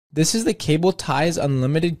This is the Cable Ties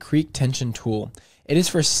Unlimited Creek Tension Tool. It is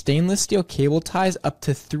for stainless steel cable ties up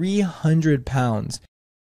to 300 pounds.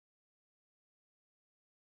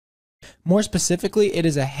 More specifically, it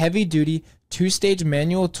is a heavy-duty, two-stage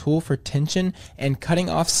manual tool for tension and cutting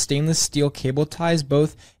off stainless steel cable ties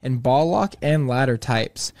both in ball lock and ladder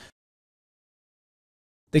types.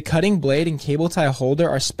 The cutting blade and cable tie holder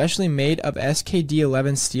are specially made of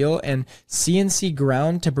SKD11 steel and CNC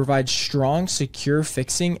ground to provide strong, secure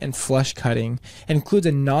fixing and flush cutting. It includes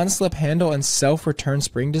a non-slip handle and self-return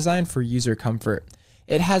spring design for user comfort.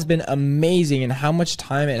 It has been amazing in how much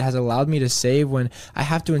time it has allowed me to save when I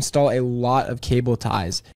have to install a lot of cable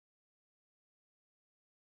ties.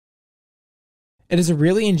 It is a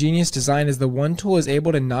really ingenious design as the one tool is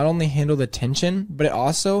able to not only handle the tension, but it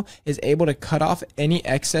also is able to cut off any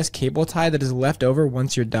excess cable tie that is left over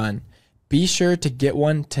once you're done. Be sure to get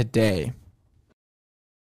one today.